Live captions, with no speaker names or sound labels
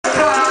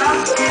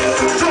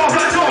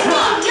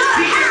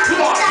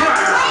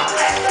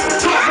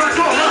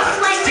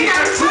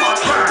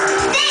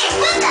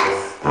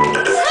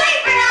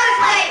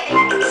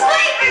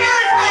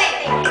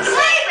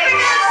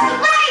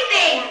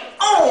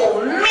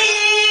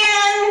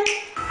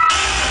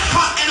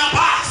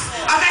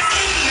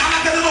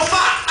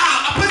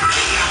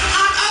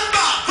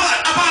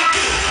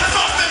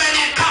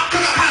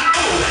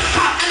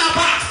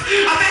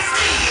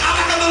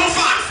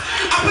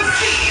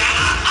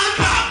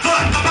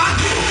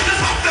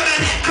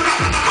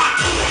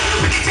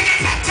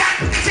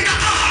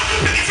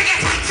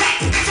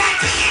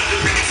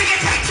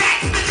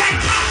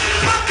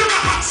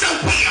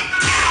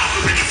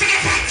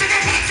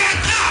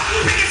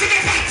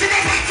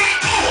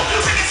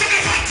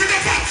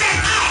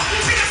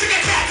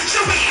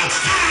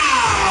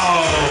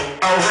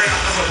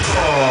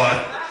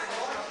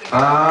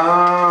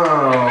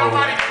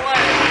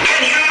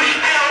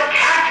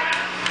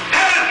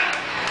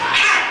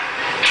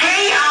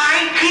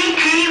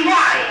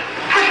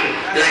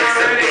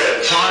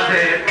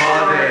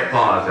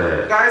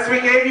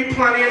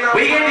plenty enough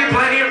We gave you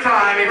plenty of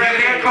time. If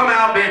you can't come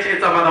out, bitch,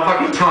 it's a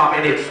motherfucking top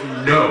and it's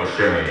no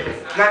shade.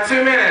 Got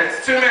 2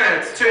 minutes. 2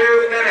 minutes. 2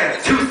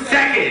 minutes. 2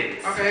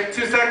 seconds. Okay,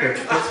 2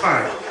 seconds. That's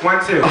fine.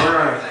 1, 2. We're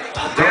on.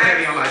 Don't take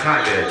me on my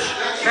time, bitch.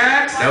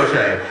 Next. No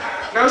shade.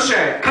 No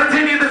shade.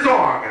 Continue the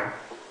song.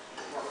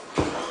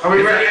 Are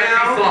we ready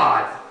now?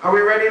 Slot. Are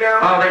we ready now?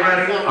 Oh, they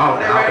ready? Oh,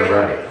 now they're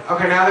ready.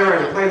 Okay, now they're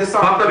ready. Play the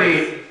song. Pump the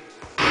beat.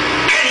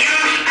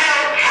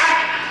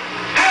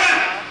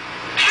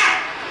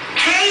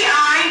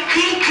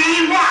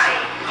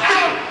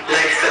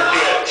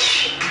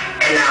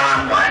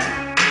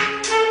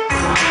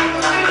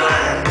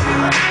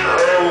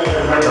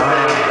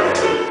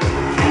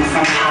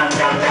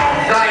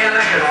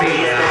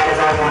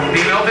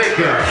 Female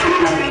Victor.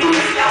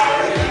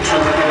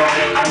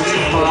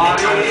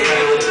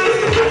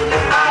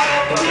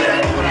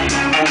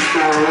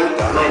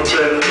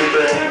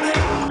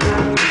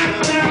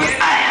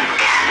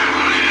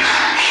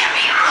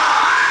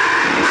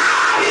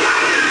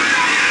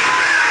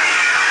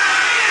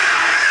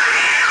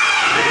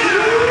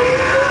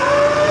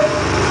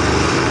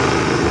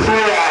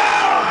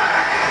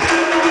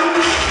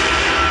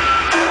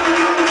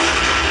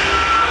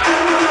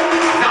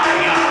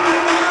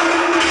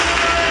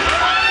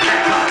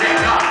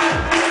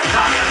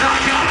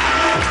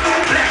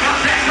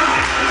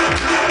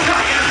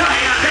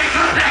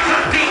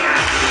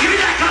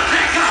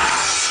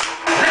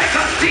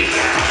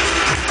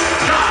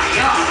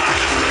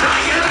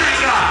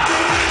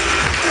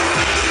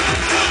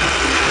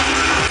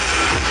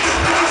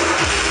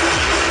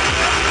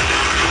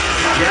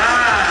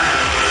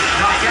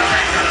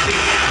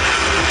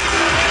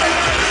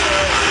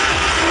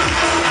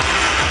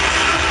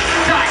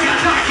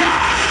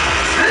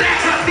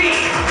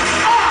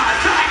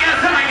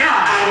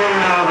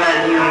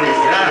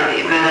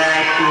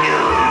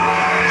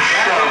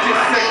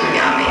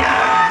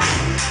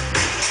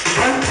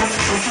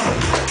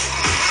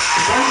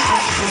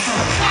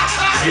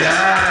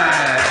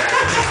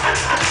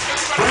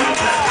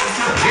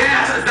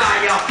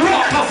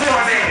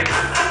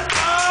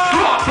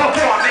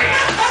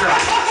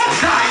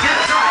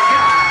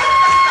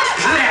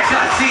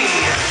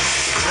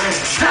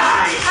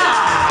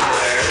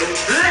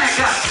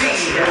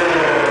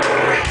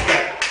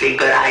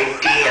 Good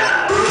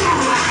idea.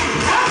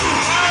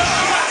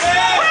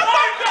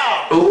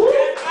 Ooh.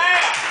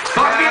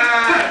 Fucking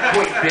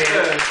good,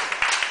 bitch.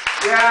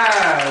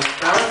 Yes,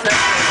 that was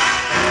it.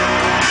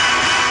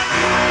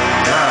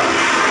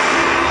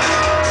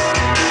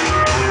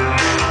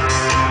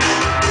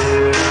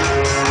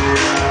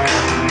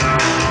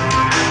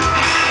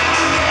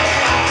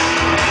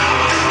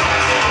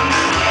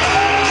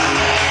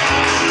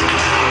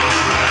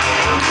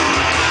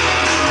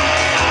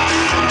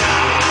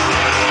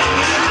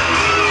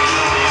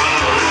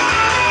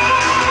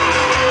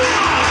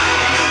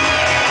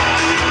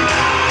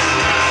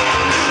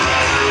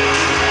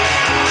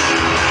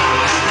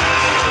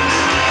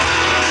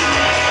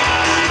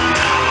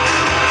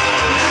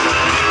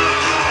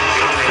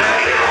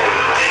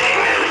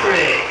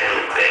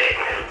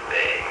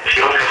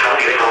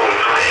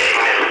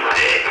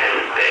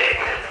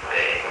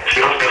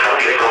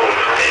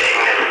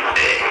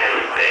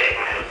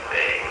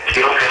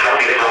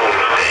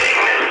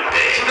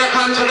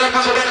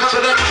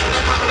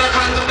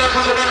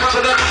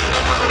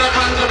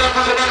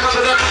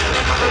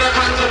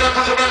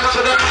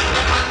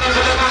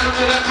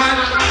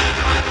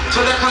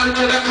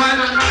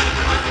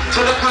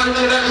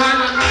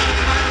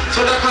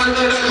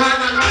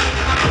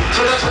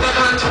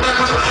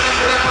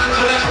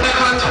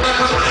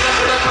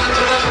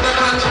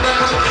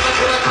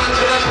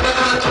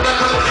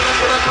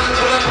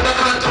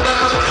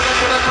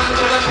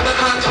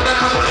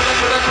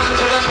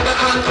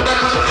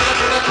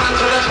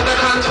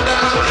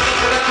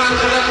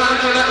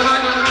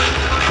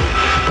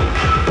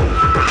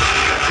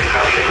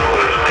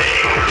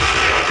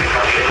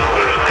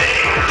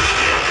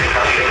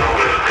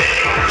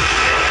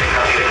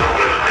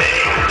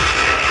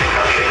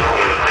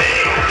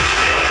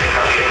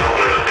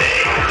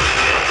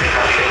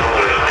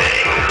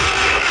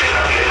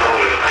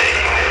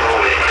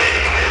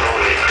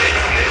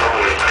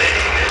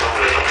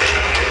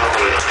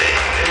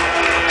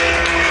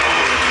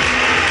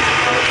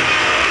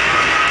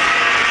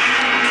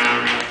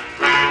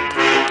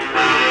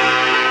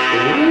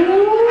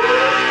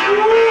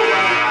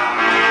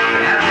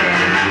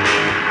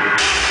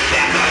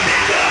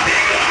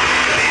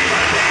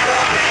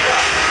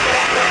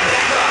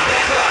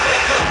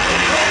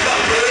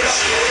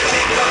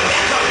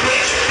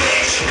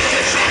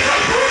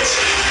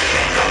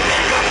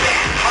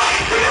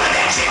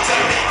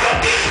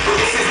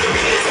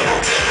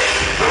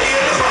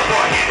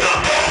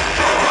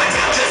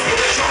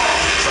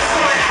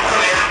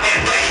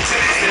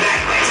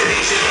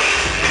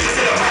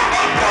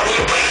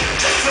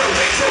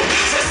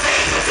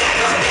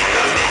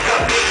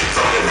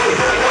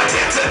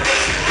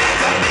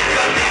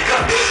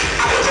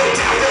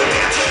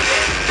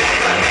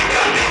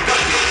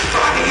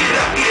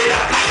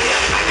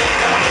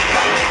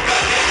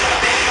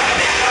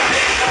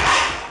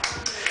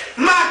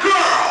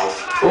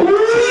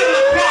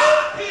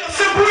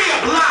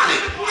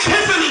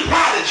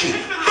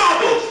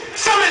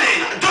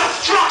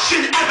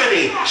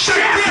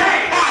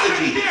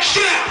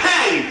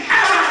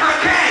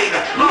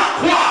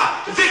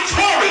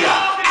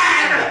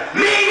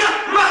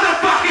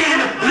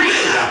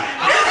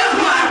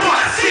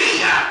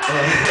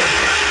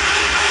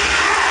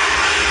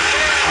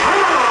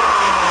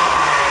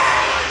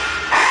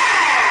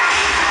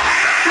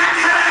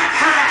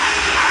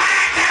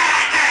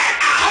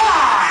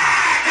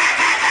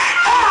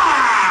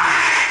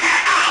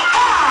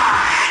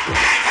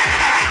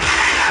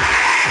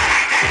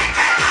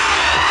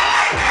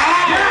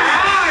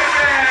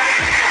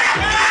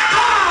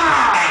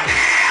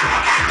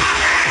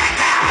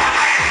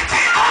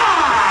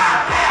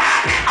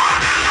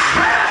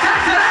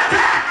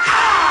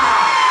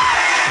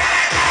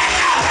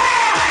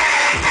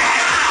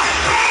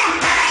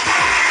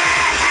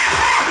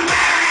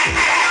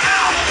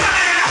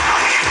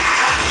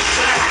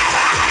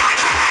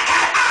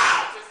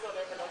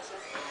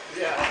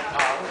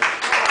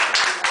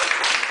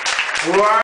 What?